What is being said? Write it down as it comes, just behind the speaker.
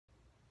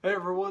Hey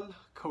everyone,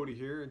 Cody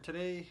here, and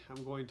today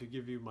I'm going to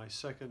give you my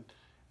second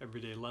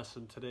everyday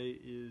lesson. Today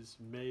is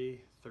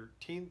May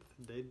 13th,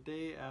 the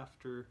day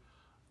after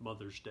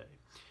Mother's Day.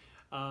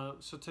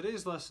 So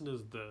today's lesson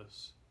is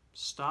this: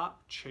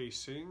 stop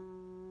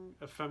chasing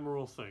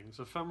ephemeral things.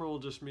 Ephemeral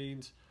just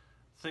means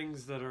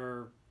things that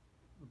are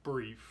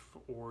brief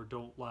or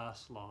don't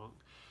last long.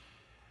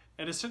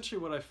 And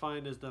essentially what I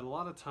find is that a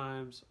lot of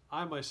times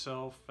I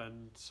myself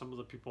and some of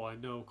the people I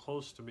know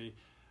close to me,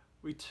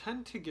 we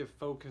tend to get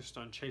focused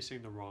on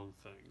chasing the wrong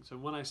things.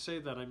 And when I say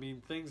that, I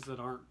mean things that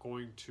aren't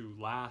going to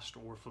last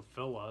or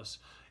fulfill us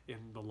in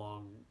the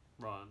long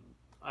run.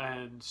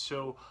 And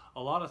so a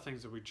lot of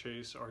things that we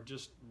chase are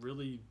just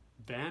really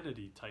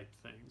vanity type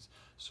things.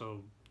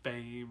 So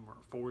fame or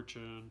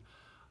fortune,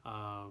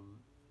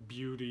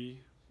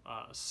 beauty,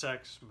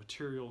 sex,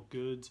 material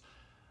goods.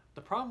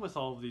 The problem with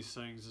all of these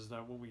things is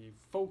that when we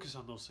focus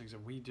on those things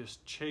and we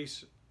just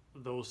chase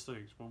those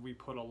things, when we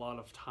put a lot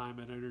of time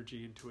and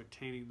energy into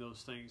attaining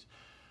those things,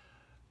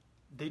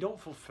 they don't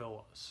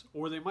fulfill us,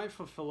 or they might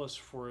fulfill us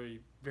for a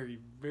very,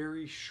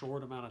 very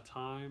short amount of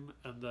time,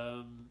 and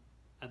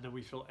then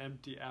we feel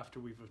empty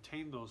after we've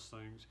obtained those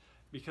things,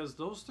 because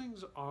those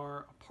things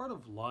are a part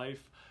of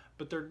life,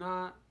 but they're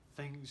not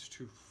things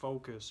to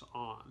focus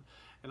on.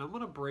 And I'm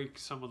going to break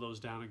some of those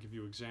down and give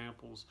you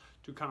examples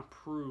to kind of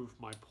prove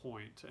my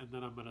point, and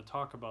then I'm going to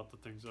talk about the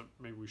things that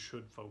maybe we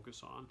should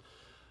focus on.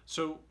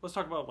 So let's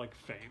talk about like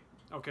fame.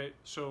 Okay,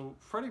 so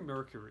Freddie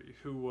Mercury,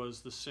 who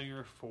was the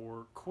singer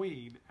for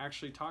Queen,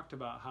 actually talked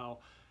about how,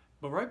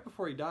 but right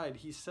before he died,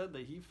 he said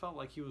that he felt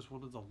like he was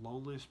one of the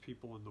loneliest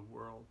people in the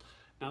world.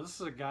 Now this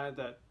is a guy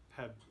that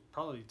had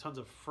probably tons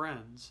of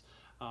friends,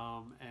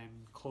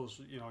 and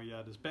close, he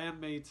had his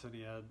bandmates, and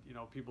he had,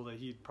 people that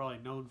he'd probably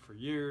known for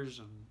years,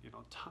 and,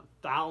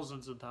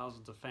 thousands and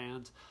thousands of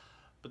fans.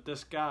 But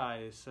this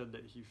guy said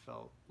that he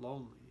felt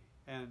lonely,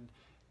 and,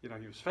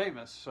 he was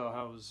famous. So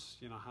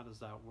how does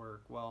that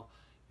work? Well,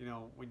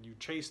 when you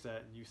chase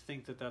that and you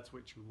think that that's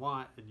what you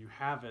want and you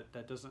have it,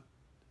 that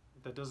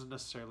doesn't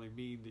necessarily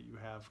mean that you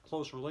have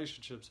close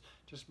relationships.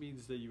 It just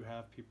means that you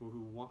have people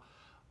who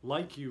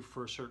like you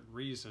for a certain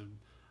reason,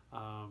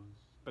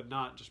 but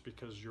not just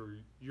because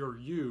you're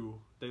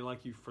you. They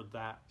like you for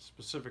that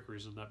specific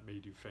reason that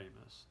made you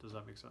famous. Does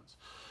that make sense?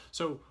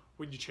 So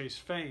when you chase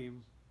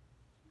fame,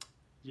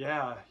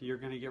 yeah, you're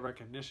going to get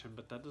recognition,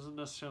 but that doesn't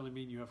necessarily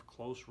mean you have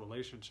close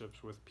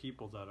relationships with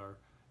people that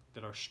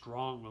are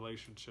strong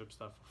relationships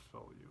that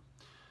fulfill you.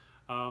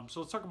 So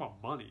let's talk about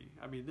money.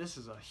 I mean, this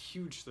is a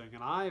huge thing,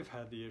 and I've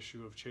had the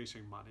issue of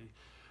chasing money.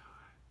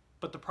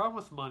 But the problem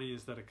with money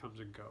is that it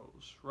comes and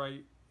goes,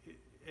 right?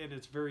 And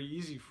it's very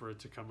easy for it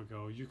to come and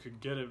go. You can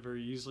get it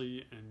very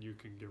easily, and you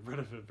can get rid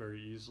of it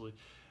very easily.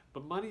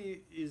 But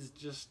money is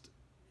just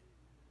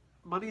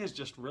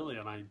really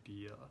an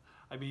idea.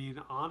 I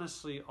mean,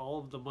 honestly, all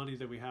of the money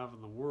that we have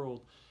in the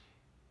world,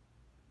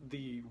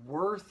 the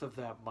worth of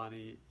that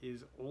money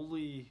is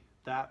only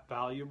that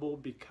valuable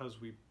because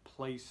we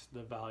place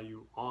the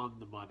value on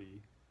the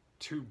money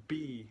to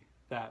be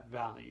that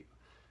value.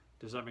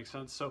 Does that make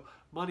sense? So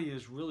money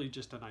is really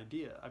just an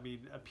idea. I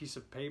mean, a piece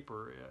of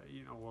paper,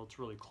 well, it's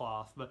really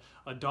cloth, but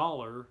a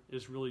dollar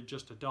is really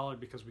just a dollar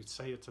because we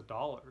say it's a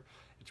dollar.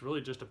 It's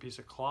really just a piece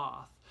of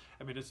cloth.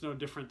 I mean, it's no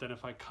different than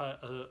if I cut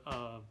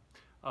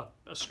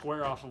a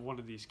square off of one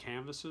of these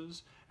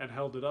canvases and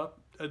held it up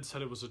and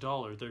said it was a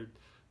dollar. They're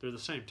the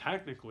same.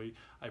 Technically,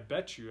 I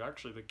bet you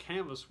actually the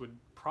canvas would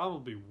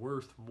probably be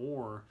worth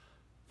more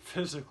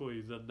physically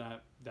than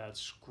that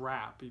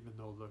scrap, even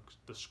though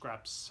the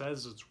scrap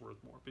says it's worth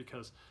more,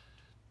 because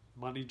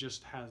money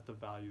just has the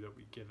value that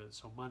we give it.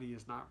 So money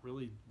is not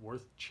really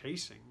worth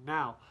chasing.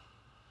 Now,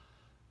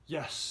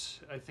 yes,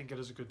 I think it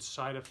is a good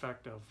side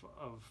effect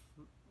of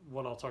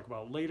what I'll talk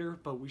about later,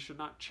 but we should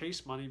not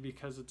chase money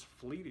because it's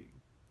fleeting.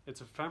 It's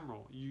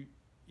ephemeral.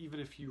 Even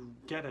if you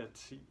get it,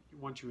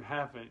 once you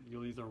have it,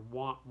 you'll either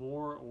want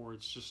more, or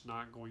it's just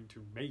not going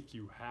to make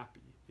you happy.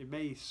 It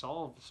may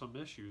solve some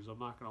issues, I'm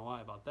not going to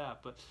lie about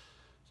that, but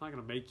it's not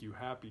going to make you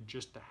happy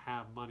just to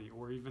have money.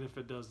 Or even if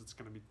it does, it's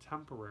going to be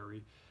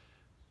temporary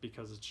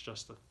because it's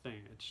just a thing.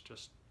 It's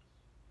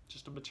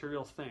just a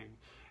material thing.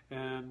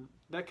 And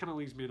that kind of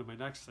leads me to my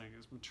next thing,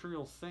 is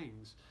material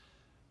things.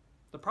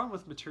 The problem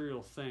with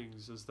material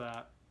things is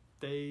that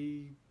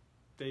they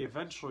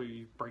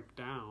eventually break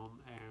down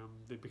and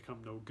they become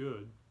no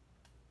good.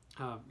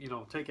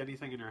 Take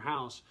anything in your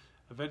house,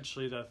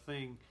 eventually that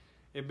thing,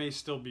 it may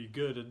still be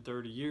good in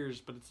 30 years,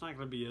 but it's not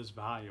going to be as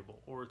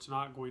valuable, or it's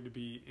not going to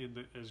be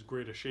in as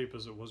great a shape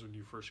as it was when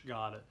you first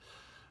got it.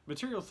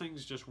 Material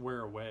things just wear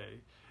away,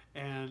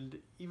 and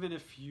even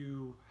if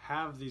you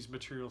have these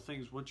material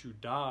things, once you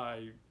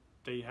die,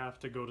 they have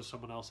to go to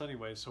someone else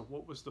anyway. So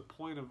what was the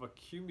point of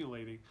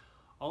accumulating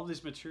all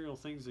these material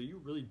things that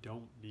you really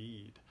don't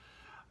need?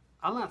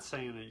 I'm not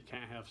saying that you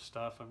can't have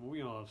stuff. I mean,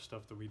 we all have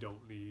stuff that we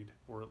don't need,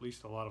 or at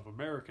least a lot of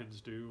Americans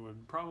do,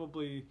 and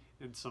probably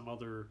in some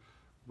other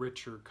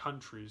richer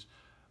countries.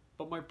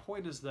 But my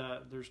point is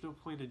that there's no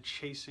point in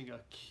chasing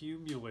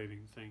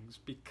accumulating things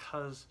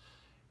because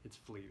it's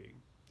fleeting.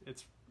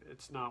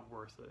 it's not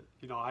worth it.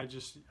 You know, I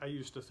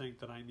used to think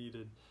that I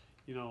needed,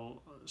 you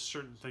know,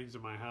 certain things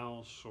in my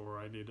house, or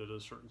I needed a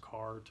certain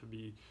car to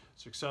be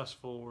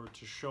successful or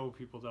to show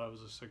people that I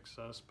was a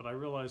success. But I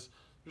realized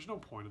there's no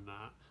point in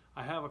that.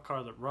 I have a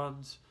car that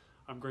runs.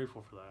 I'm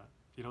grateful for that.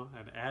 You know,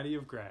 an Addy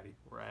of Gratty,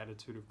 or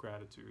attitude of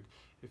gratitude,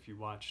 if you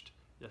watched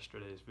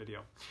yesterday's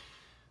video.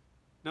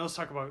 Now let's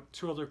talk about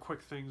two other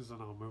quick things,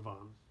 and I'll move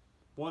on.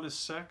 One is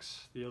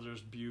sex, the other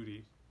is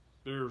beauty.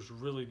 There's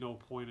really no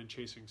point in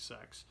chasing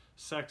sex.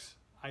 Sex,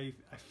 I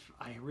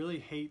really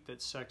hate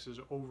that sex is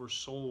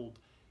oversold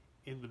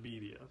in the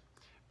media,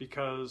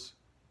 because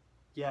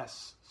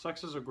yes,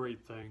 sex is a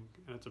great thing,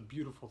 and it's a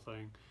beautiful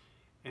thing,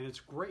 and it's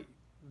great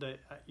that,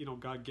 you know,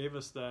 God gave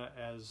us that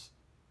as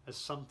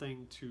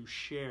something to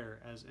share,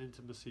 as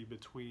intimacy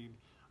between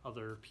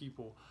other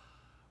people.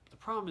 The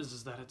problem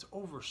is that it's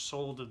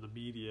oversold in the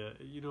media.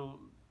 You know,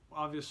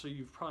 obviously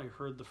you've probably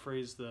heard the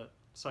phrase that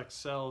sex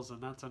sells,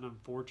 and that's an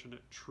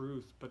unfortunate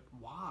truth, but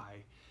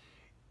why?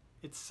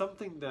 It's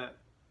something that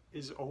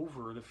is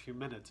over in a few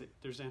minutes.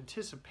 There's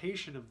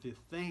anticipation of the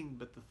thing,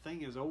 but the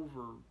thing is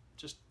over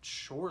just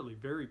shortly,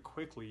 very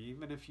quickly,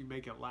 even if you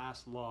make it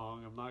last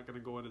long. I'm not going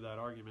to go into that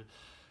argument.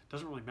 It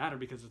doesn't really matter,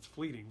 because it's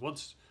fleeting.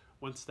 Once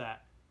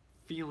that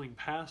feeling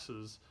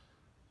passes,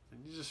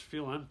 then you just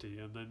feel empty,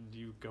 and then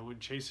you go and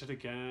chase it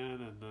again,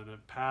 and then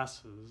it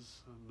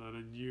passes, and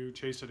then you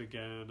chase it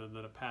again, and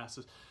then it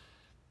passes.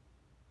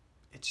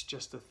 It's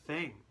just a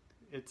thing.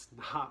 It's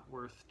not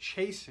worth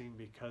chasing,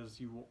 because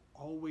you will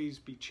always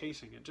be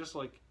chasing it, just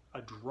like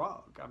a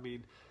drug. I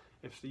mean,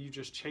 if you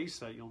just chase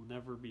that, you'll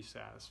never be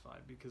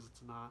satisfied, because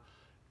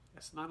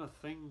it's not a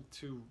thing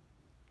to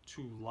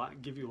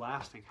give you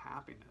lasting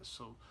happiness.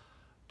 So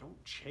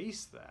don't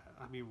chase that.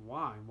 I mean,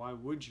 why? Why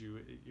would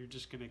you? You're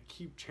just going to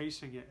keep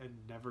chasing it and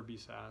never be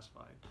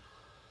satisfied.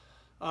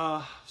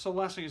 So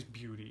last thing is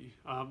beauty.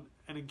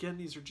 And again,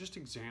 these are just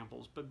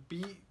examples, but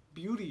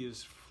beauty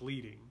is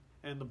fleeting.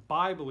 And the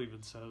Bible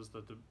even says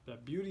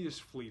that beauty is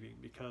fleeting,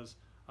 because,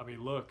 I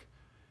mean, look,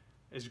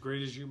 as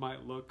great as you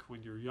might look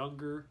when you're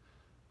younger,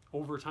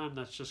 over time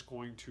that's just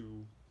going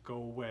to go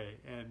away.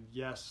 And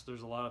yes,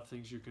 there's a lot of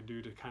things you can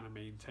do to kind of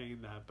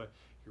maintain that, but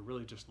you're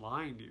really just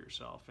lying to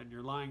yourself, and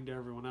you're lying to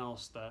everyone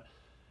else that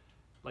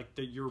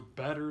you're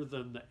better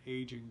than the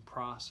aging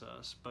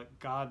process. But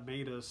God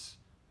made us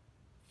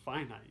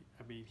finite.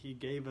 I mean, he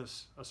gave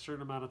us a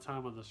certain amount of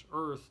time on this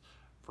earth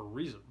for a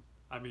reason.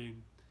 I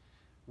mean,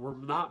 we're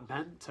not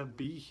meant to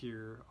be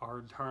here our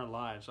entire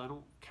lives. I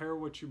don't care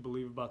what you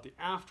believe about the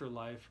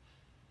afterlife.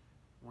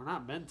 We're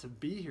not meant to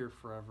be here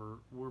forever.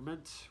 We're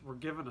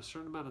given a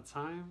certain amount of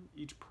time,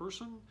 each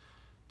person,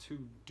 to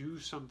do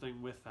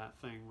something with that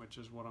thing, which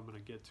is what I'm going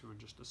to get to in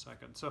just a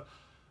second. So,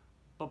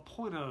 but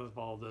point out of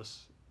all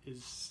this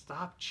is,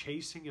 stop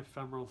chasing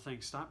ephemeral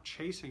things. Stop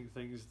chasing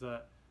things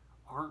that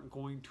aren't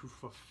going to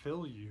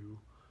fulfill you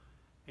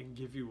and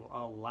give you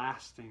a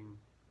lasting,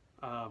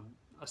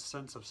 a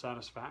sense of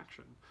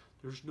satisfaction.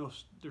 There's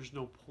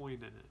no point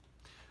in it.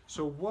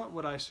 So what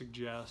would I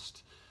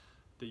suggest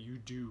that you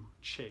do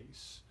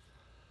chase?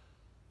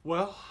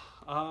 Well,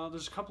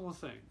 there's a couple of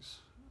things.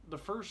 The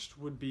first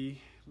would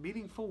be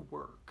meaningful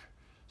work.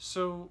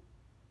 So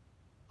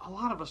a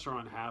lot of us are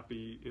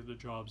unhappy in the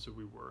jobs that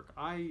we work.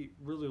 I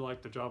really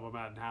like the job I'm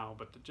at now,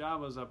 but the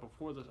job I was at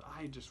before this,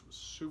 I just was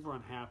super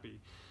unhappy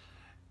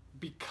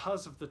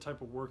because of the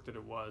type of work that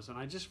it was. And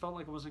I just felt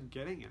like I wasn't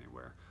getting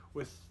anywhere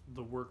with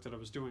the work that I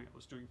was doing. I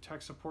was doing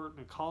tech support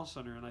in a call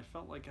center, and I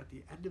felt like at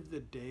the end of the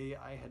day,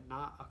 I had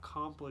not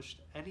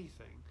accomplished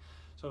anything.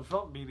 So it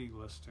felt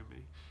meaningless to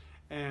me.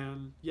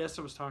 And yes,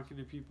 I was talking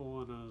to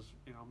people, and I was,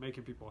 you know,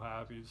 making people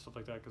happy and stuff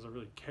like that, because I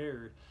really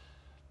cared.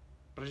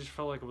 But I just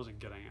felt like I wasn't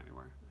getting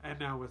anywhere. And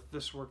now with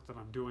this work that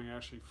I'm doing, I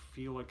actually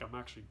feel like I'm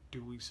actually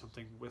doing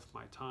something with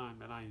my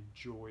time, and I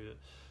enjoy it.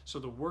 So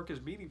the work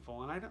is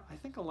meaningful. And I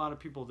think a lot of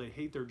people, they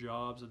hate their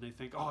jobs, and they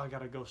think, oh, I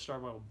got to go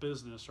start my own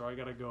business, or I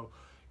got to go,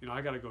 you know,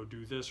 I got to go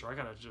do this, or I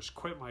got to just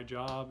quit my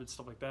job and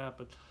stuff like that.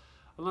 But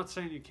I'm not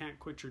saying you can't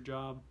quit your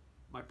job.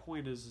 My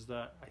point is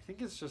that I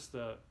think it's just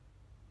that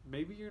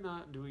maybe you're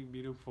not doing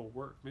meaningful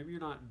work. Maybe you're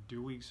not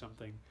doing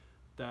something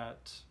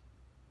that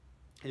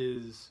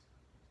is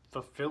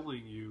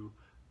fulfilling you,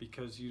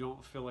 because you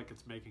don't feel like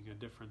it's making a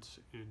difference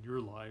in your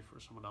life or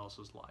someone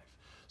else's life.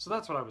 So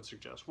that's what I would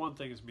suggest. One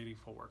thing is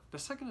meaningful work. The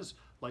second is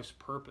life's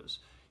purpose.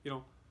 You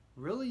know,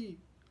 really,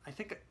 I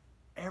think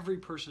every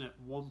person at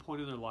one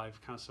point in their life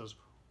kind of says,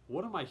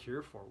 what am I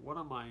here for? What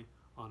am I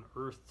on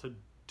earth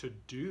to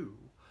do?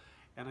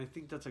 And I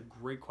think that's a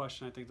great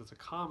question. I think that's a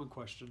common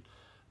question.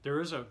 There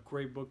is a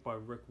great book by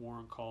Rick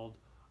Warren called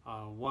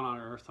What on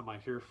Earth Am I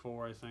Here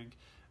For, I think.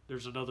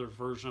 There's another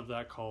version of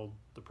that called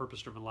The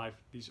Purpose-Driven Life.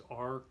 These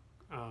are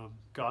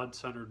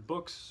God-centered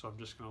books, so I'm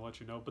just going to let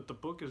you know. But the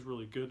book is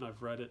really good, and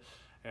I've read it,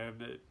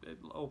 and it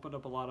opened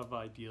up a lot of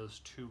ideas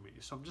to me.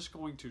 So I'm just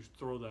going to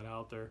throw that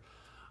out there.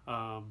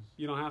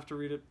 You don't have to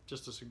read it,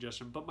 just a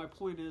suggestion. But my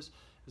point is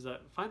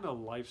that find a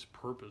life's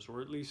purpose, or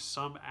at least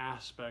some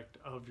aspect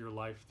of your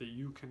life that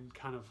you can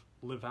kind of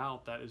live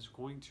out that is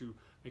going to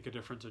make a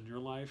difference in your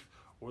life,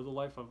 or the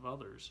life of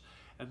others.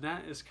 And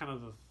that is kind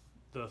of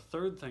the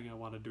third thing I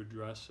wanted to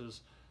address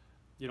is,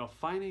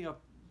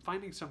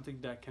 finding something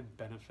that can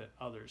benefit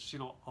others.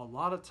 A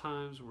lot of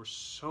times we're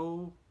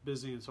so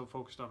busy and so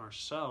focused on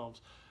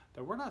ourselves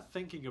that we're not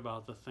thinking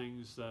about the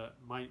things that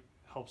might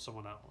help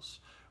someone else.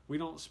 We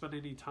don't spend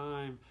any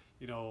time,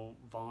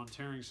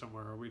 volunteering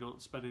somewhere, or we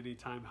don't spend any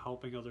time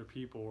helping other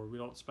people, or we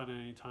don't spend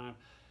any time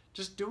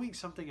just doing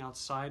something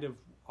outside of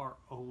our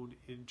own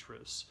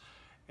interests.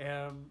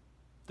 And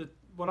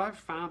what I've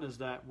found is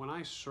that when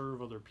I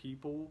serve other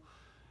people,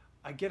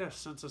 I get a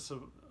sense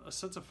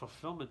of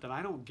fulfillment that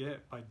I don't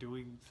get by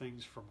doing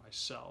things for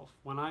myself.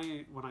 When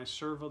I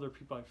serve other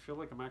people, I feel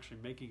like I'm actually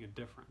making a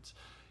difference.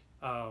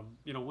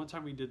 One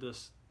time we did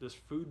this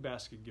food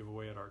basket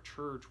giveaway at our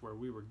church where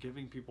we were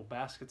giving people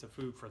baskets of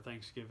food for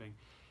Thanksgiving,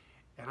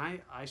 and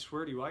I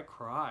swear to you, I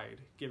cried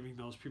giving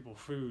those people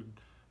food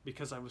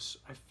because I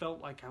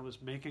felt like I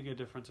was making a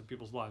difference in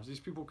people's lives. These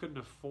people couldn't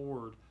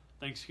afford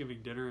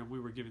Thanksgiving dinner, and we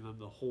were giving them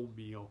the whole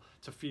meal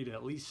to feed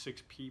at least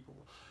 6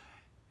 people.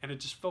 And it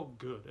just felt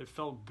good. It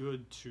felt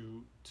good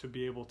to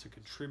be able to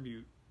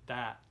contribute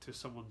that to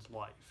someone's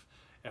life.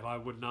 And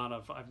I've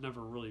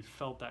never really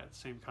felt that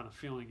same kind of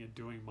feeling in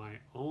doing my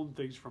own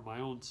things for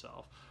my own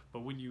self.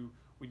 But when you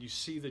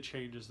see the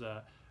changes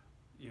that,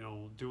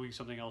 doing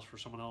something else for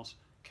someone else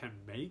can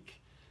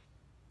make,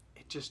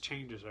 it just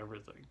changes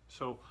everything.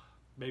 So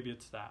maybe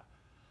it's that.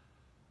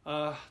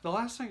 The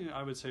last thing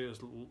I would say is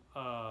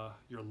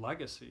your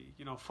legacy.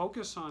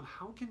 Focus on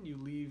how can you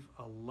leave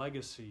a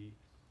legacy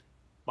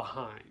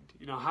behind.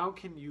 How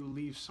can you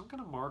leave some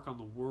kind of mark on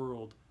the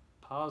world,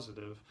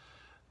 positive,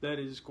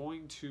 that's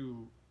going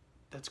to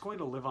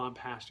live on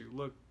past you.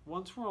 Look,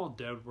 once we're all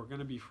dead, we're going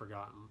to be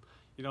forgotten.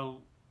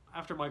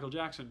 After Michael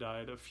Jackson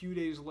died, a few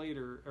days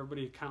later,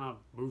 everybody kind of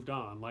moved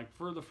on. Like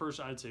for the first,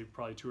 I'd say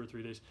probably 2 or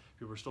 3 days,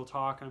 people were still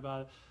talking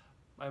about it.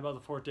 By about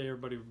the 4th day,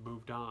 everybody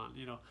moved on.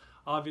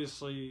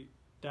 Obviously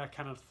that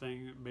kind of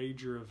thing,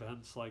 major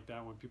events like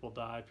that, when people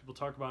die, people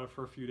talk about it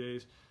for a few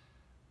days.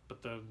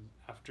 But then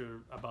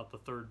after about the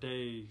 3rd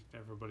day,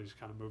 everybody's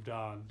kind of moved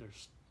on.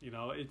 There's,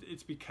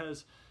 it's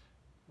because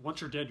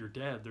once you're dead, you're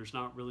dead. There's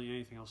not really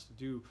anything else to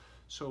do.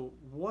 So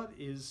what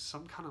is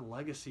some kind of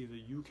legacy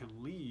that you can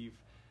leave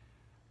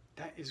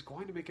that is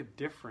going to make a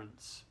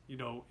difference,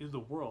 in the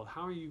world?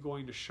 How are you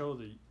going to show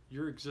that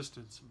your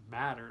existence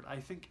mattered? I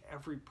think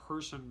every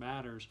person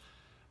matters,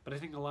 but I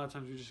think a lot of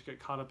times we just get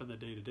caught up in the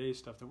day-to-day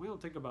stuff that we don't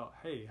think about,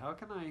 hey, how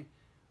can I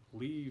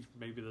leave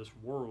maybe this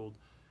world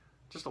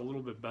just a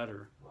little bit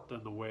better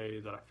than the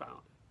way that I found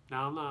it?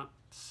 Now, I'm not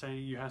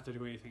saying you have to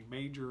do anything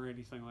major or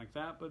anything like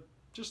that, but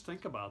just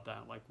think about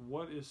that. Like,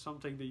 what is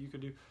something that you can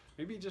do?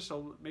 Maybe it's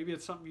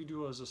something you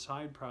do as a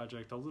side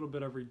project, a little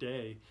bit every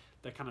day,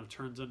 that kind of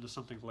turns into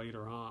something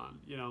later on.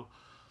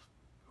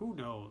 Who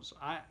knows?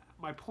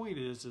 My point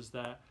is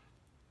that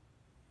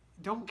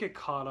don't get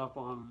caught up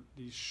on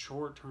these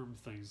short-term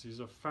things, these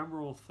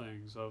ephemeral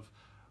things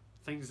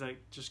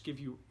that just give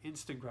you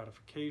instant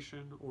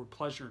gratification or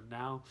pleasure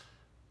now,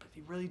 but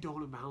they really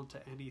don't amount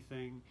to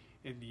anything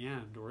in the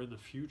end or in the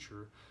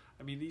future.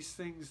 I mean, these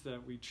things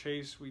that we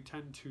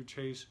tend to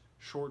chase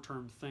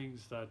short-term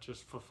things that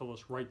just fulfill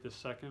us right this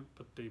second,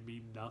 but they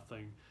mean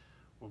nothing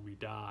when we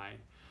die.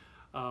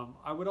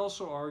 I would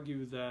also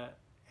argue that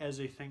as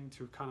a thing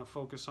to kind of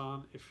focus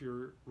on, if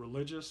you're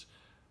religious,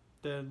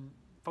 then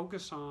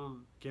focus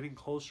on getting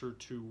closer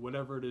to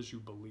whatever it is you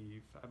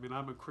believe. I mean,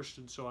 I'm a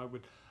Christian, so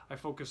I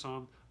focus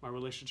on my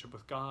relationship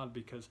with God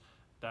because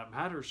that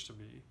matters to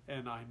me.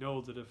 And I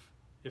know that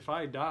if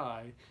I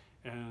die,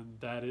 and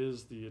that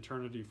is the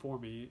eternity for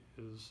me,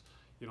 is,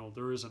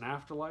 there is an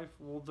afterlife,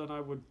 well, then I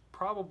would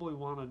probably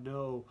want to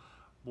know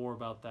more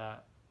about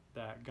that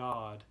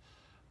God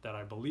that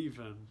I believe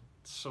in,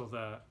 so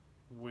that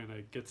when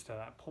it gets to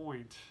that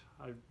point,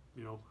 I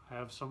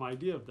have some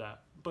idea of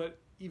that. But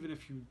even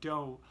if you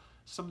don't,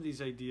 some of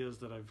these ideas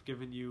that I've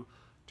given you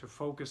to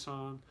focus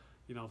on,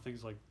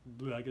 things like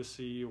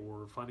legacy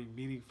or finding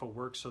meaningful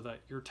work, so that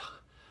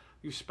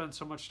you spend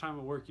so much time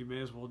at work, you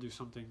may as well do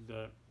something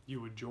that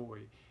you enjoy.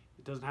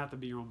 It doesn't have to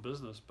be your own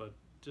business, but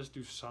just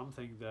do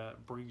something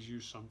that brings you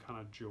some kind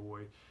of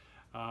joy,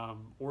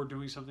 or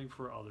doing something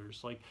for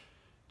others. Like,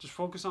 just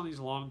focus on these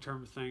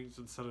long-term things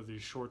instead of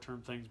these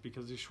short-term things,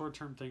 because these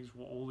short-term things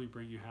will only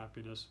bring you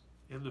happiness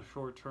in the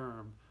short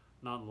term,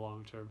 not in the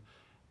long term.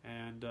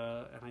 And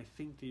I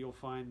think that you'll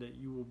find that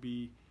you will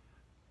be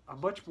a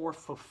much more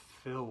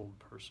fulfilled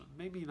person.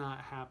 Maybe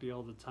not happy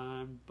all the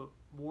time, but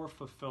more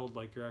fulfilled,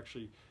 like you're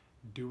actually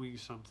doing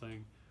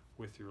something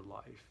with your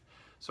life.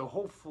 So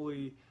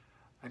hopefully,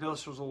 I know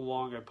this was a little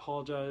long, I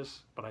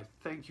apologize, but I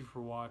thank you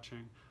for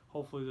watching.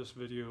 Hopefully this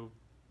video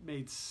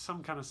made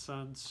some kind of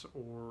sense,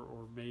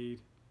 or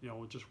made,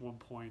 just one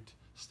point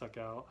stuck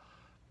out.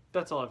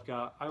 That's all I've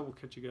got. I will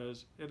catch you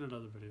guys in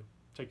another video.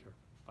 Take care.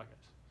 Bye,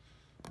 guys.